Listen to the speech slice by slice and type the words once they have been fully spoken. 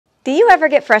Do you ever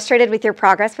get frustrated with your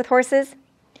progress with horses?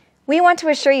 We want to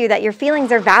assure you that your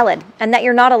feelings are valid and that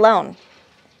you're not alone.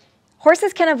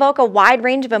 Horses can evoke a wide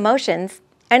range of emotions,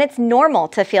 and it's normal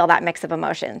to feel that mix of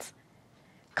emotions.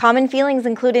 Common feelings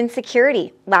include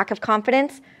insecurity, lack of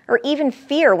confidence, or even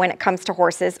fear when it comes to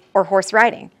horses or horse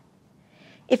riding.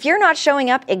 If you're not showing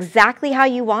up exactly how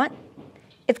you want,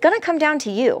 it's going to come down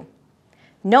to you.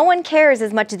 No one cares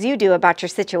as much as you do about your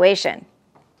situation.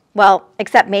 Well,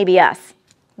 except maybe us.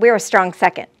 We're a strong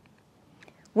second.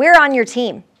 We're on your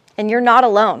team, and you're not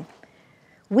alone.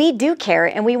 We do care,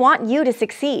 and we want you to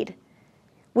succeed.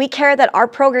 We care that our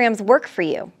programs work for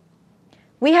you.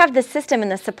 We have the system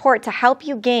and the support to help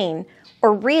you gain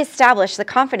or reestablish the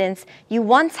confidence you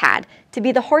once had to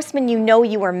be the horseman you know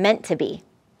you were meant to be.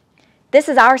 This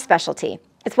is our specialty.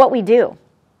 It's what we do.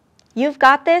 You've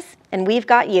got this, and we've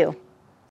got you.